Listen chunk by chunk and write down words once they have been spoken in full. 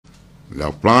They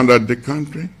have plundered the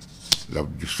country, they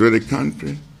have destroyed the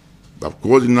country, they have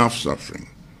caused enough suffering.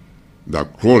 They are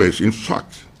cruelest. In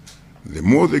fact, the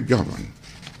more they govern,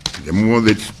 the more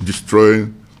they destroy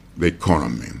the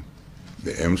economy.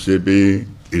 The MCP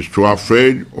is too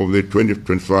afraid of the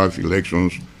 2025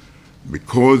 elections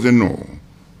because they know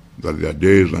that their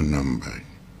days are numbered.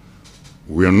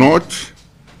 We are not,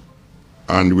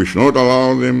 and we should not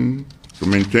allow them to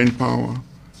maintain power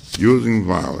using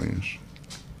violence.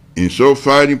 In so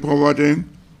fighting poverty,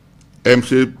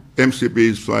 MCP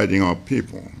is fighting our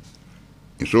people.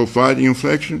 In so fighting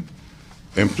inflation,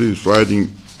 MCP is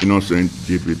fighting innocent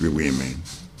DPP women.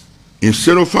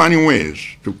 Instead of finding ways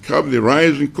to curb the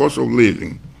rising cost of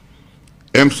living,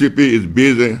 MCP is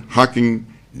busy hacking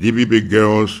DPP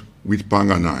girls with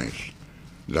panga knives.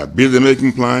 They are busy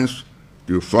making plans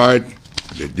to fight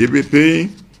the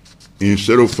DPP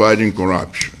instead of fighting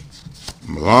corruption.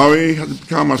 Malawi has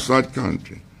become a third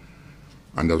country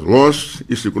and has lost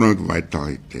its economic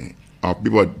vitality. Our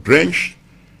people are drenched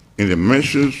in the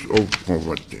meshes of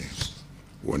poverty.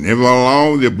 We'll never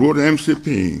allow the brutal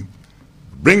MCP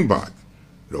bring back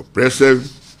the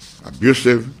oppressive,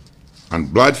 abusive,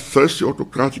 and bloodthirsty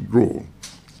autocratic rule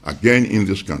again in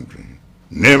this country.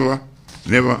 Never,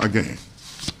 never again.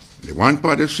 The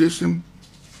one-party system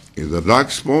is a dark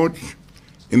spot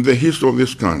in the history of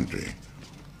this country.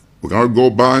 We cannot go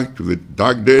back to the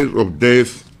dark days of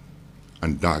death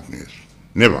and darkness.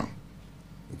 Never.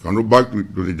 We cannot go back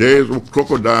to the days of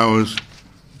crocodiles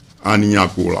and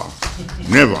Nyakula.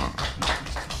 Never.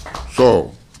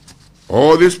 So,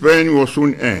 all this pain will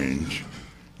soon end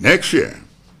next year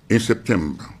in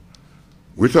September.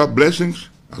 With our blessings,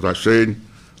 as I said,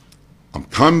 I'm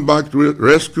coming back to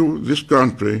rescue this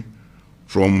country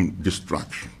from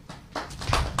destruction.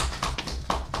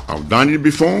 I've done it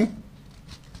before,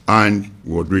 and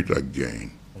will do it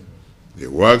again. The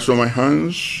works of my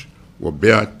hands will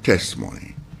bear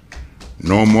testimony.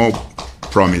 No more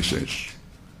promises.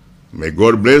 May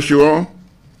God bless you all,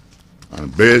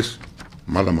 and bless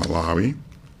Mother Malawi.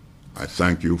 I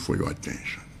thank you for your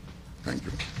attention. Thank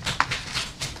you.